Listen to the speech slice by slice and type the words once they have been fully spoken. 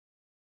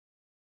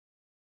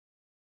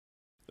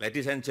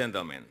Ladies and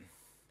gentlemen,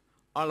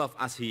 all of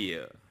us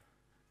here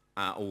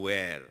are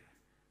aware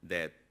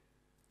that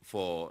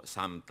for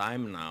some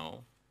time now,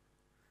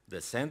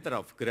 the center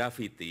of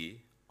gravity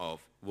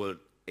of world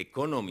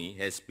economy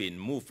has been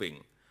moving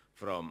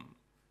from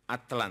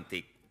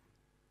Atlantic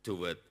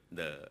toward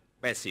the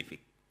Pacific.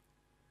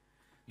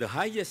 The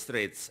highest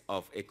rates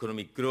of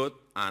economic growth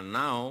are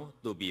now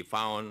to be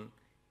found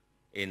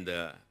in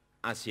the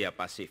Asia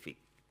Pacific.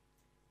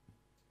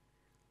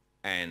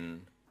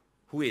 And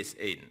who is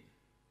in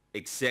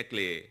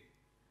exactly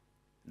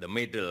the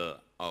middle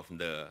of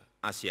the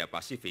Asia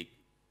Pacific?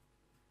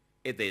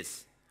 It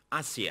is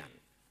ASEAN,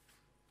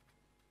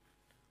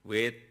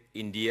 with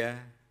India,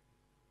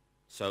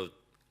 South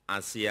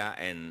Asia,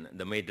 and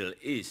the Middle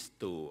East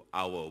to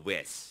our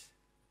west,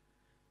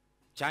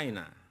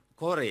 China,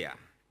 Korea,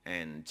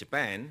 and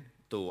Japan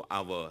to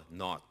our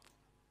north,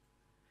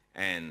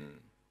 and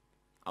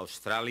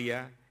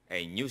Australia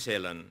and New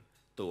Zealand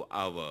to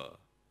our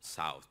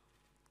south.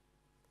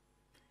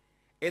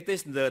 It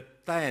is the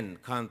 10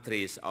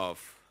 countries of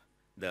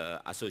the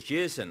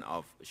Association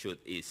of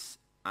Southeast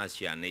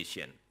Asian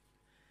Nations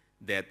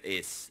that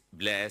is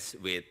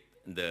blessed with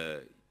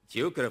the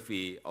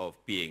geography of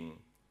being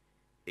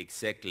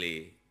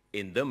exactly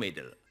in the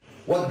middle.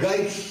 What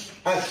guides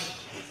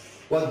us,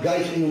 what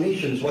guides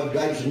Indonesians, what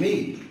guides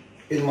me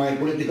in my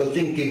political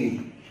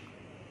thinking,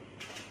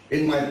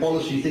 in my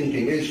policy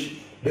thinking, is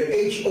the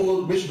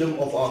age-old wisdom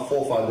of our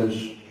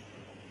forefathers.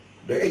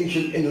 The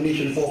ancient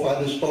Indonesian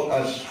forefathers taught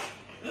us,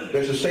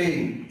 there's a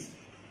saying,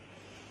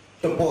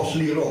 tepos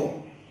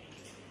liro,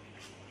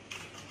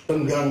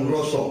 tenggang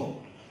roso,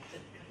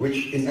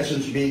 which in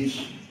essence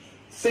means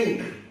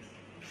think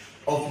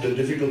of the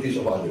difficulties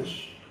of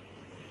others.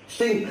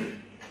 Think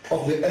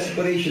of the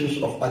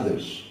aspirations of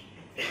others.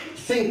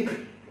 Think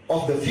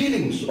of the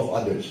feelings of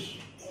others.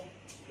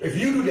 If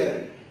you do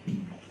that,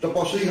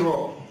 tepos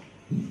liro,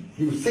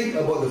 you think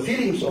about the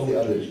feelings of the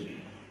others,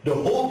 the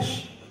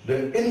hopes,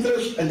 the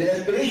interests, and the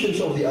aspirations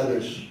of the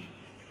others.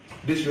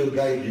 This will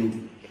guide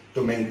you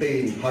to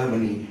maintain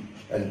harmony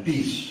and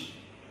peace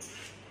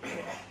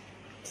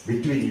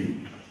between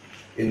you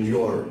in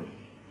your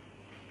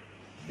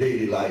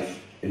daily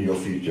life, in your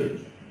future.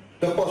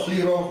 Tepos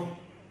liro,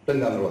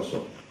 tenggang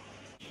roso.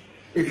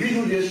 If we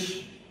do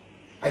this,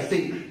 I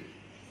think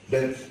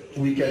that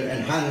we can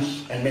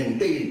enhance and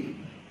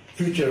maintain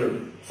future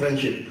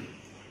friendship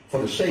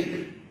for the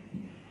sake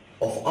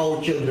of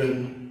our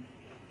children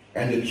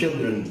and the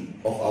children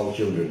of our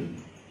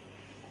children.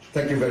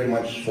 Thank you very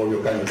much for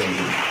your kind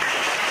attention.